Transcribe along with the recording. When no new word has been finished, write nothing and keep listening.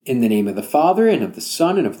In the name of the Father, and of the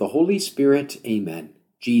Son, and of the Holy Spirit, amen.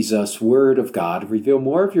 Jesus, Word of God, reveal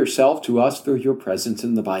more of yourself to us through your presence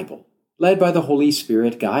in the Bible. Led by the Holy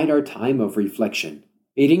Spirit, guide our time of reflection.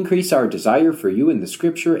 May it increase our desire for you in the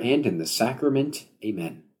Scripture and in the sacrament.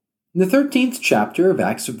 Amen. In the 13th chapter of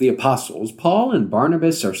Acts of the Apostles, Paul and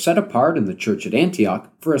Barnabas are set apart in the church at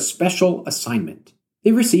Antioch for a special assignment.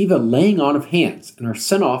 They receive a laying on of hands and are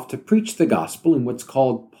sent off to preach the gospel in what's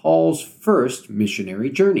called Paul's first missionary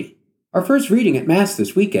journey. Our first reading at Mass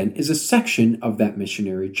this weekend is a section of that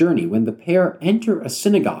missionary journey when the pair enter a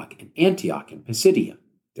synagogue in Antioch in Pisidia.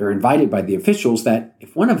 They're invited by the officials that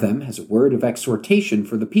if one of them has a word of exhortation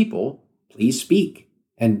for the people, please speak.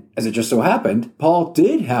 And as it just so happened, Paul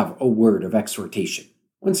did have a word of exhortation.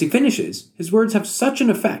 Once he finishes, his words have such an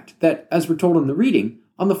effect that, as we're told in the reading,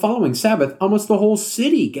 on the following Sabbath, almost the whole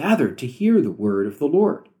city gathered to hear the word of the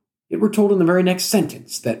Lord. Yet we're told in the very next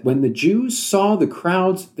sentence that when the Jews saw the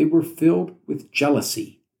crowds, they were filled with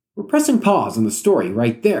jealousy. We're pressing pause on the story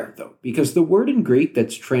right there, though, because the word in Greek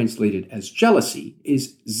that's translated as jealousy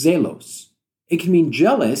is zelos. It can mean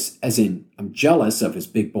jealous, as in, I'm jealous of his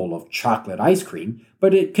big bowl of chocolate ice cream,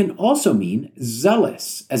 but it can also mean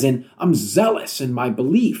zealous, as in, I'm zealous in my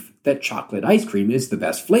belief that chocolate ice cream is the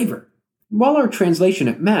best flavor. While our translation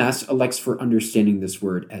at Mass elects for understanding this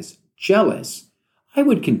word as jealous, I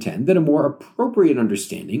would contend that a more appropriate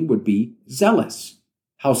understanding would be zealous.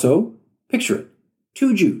 How so? Picture it.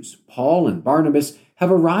 Two Jews, Paul and Barnabas, have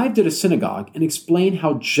arrived at a synagogue and explain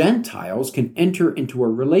how Gentiles can enter into a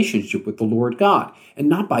relationship with the Lord God, and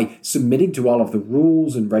not by submitting to all of the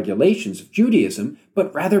rules and regulations of Judaism,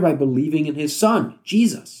 but rather by believing in his Son,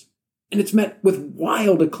 Jesus. And it's met with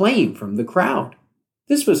wild acclaim from the crowd.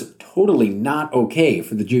 This was totally not okay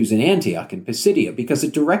for the Jews in Antioch and Pisidia because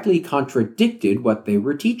it directly contradicted what they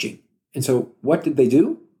were teaching. And so what did they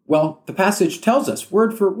do? Well, the passage tells us,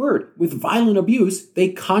 word for word, with violent abuse, they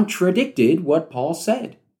contradicted what Paul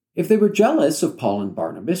said. If they were jealous of Paul and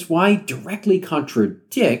Barnabas, why directly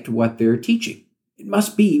contradict what they're teaching? It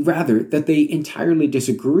must be, rather, that they entirely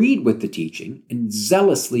disagreed with the teaching and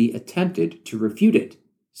zealously attempted to refute it.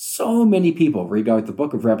 So many people regard the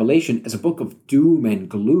book of Revelation as a book of doom and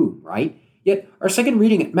gloom, right? Yet our second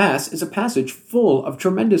reading at Mass is a passage full of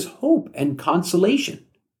tremendous hope and consolation.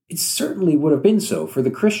 It certainly would have been so for the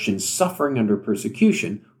Christians suffering under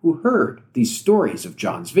persecution who heard these stories of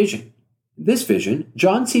John's vision. In this vision,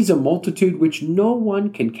 John sees a multitude which no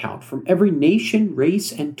one can count from every nation,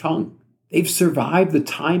 race, and tongue. They've survived the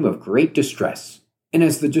time of great distress. And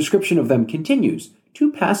as the description of them continues,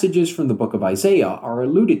 two passages from the book of Isaiah are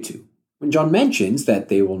alluded to. When John mentions that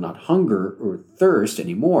they will not hunger or thirst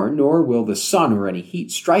anymore, nor will the sun or any heat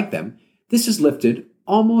strike them, this is lifted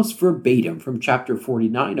almost verbatim from chapter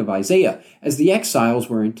 49 of Isaiah, as the exiles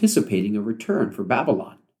were anticipating a return for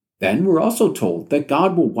Babylon. Then we're also told that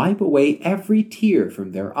God will wipe away every tear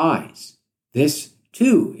from their eyes. This,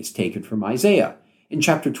 too, is taken from Isaiah. In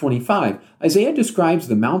chapter 25, Isaiah describes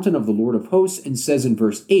the mountain of the Lord of hosts and says in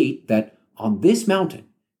verse 8 that on this mountain,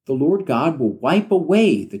 the Lord God will wipe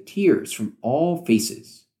away the tears from all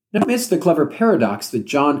faces. Now, amidst the clever paradox that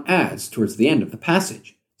John adds towards the end of the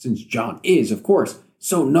passage, since John is, of course,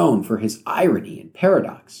 so known for his irony and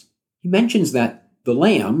paradox, he mentions that the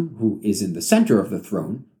Lamb, who is in the center of the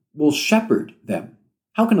throne, will shepherd them.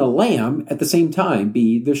 How can a lamb at the same time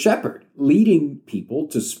be the shepherd, leading people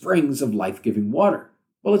to springs of life-giving water?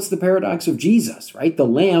 Well, it's the paradox of Jesus, right? The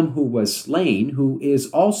Lamb who was slain, who is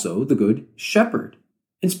also the Good Shepherd.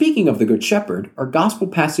 And speaking of the Good Shepherd, our gospel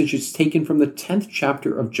passage is taken from the 10th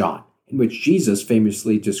chapter of John, in which Jesus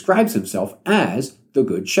famously describes himself as the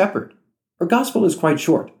Good Shepherd. Our gospel is quite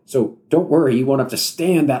short, so don't worry, you won't have to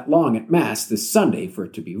stand that long at Mass this Sunday for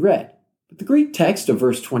it to be read. But the Greek text of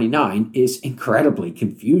verse 29 is incredibly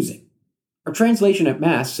confusing. Our translation at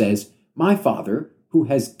Mass says, "My Father, who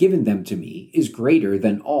has given them to me, is greater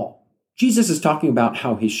than all." Jesus is talking about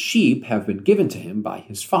how his sheep have been given to him by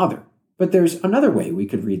his Father. But there's another way we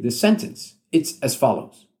could read this sentence. It's as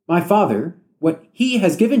follows. My Father, what he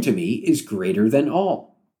has given to me is greater than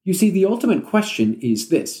all. You see, the ultimate question is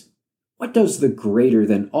this. What does the greater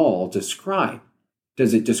than all describe?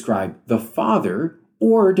 Does it describe the Father,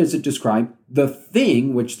 or does it describe the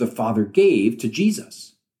thing which the Father gave to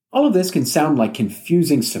Jesus? All of this can sound like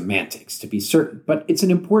confusing semantics, to be certain, but it's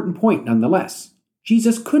an important point nonetheless.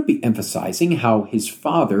 Jesus could be emphasizing how his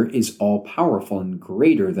Father is all-powerful and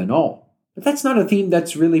greater than all. But that's not a theme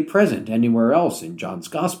that's really present anywhere else in John's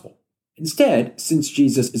Gospel. Instead, since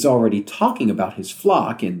Jesus is already talking about his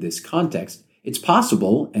flock in this context, it's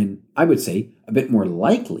possible, and I would say a bit more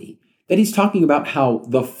likely, that he's talking about how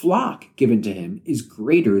the flock given to him is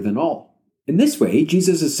greater than all. In this way,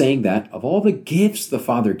 Jesus is saying that of all the gifts the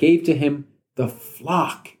Father gave to him, the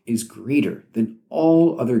flock is greater than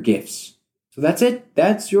all other gifts. So that's it.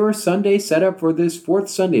 That's your Sunday setup for this fourth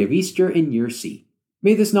Sunday of Easter in Year C.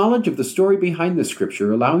 May this knowledge of the story behind the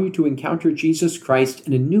Scripture allow you to encounter Jesus Christ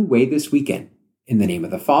in a new way this weekend. In the name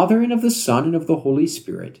of the Father, and of the Son, and of the Holy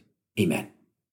Spirit. Amen.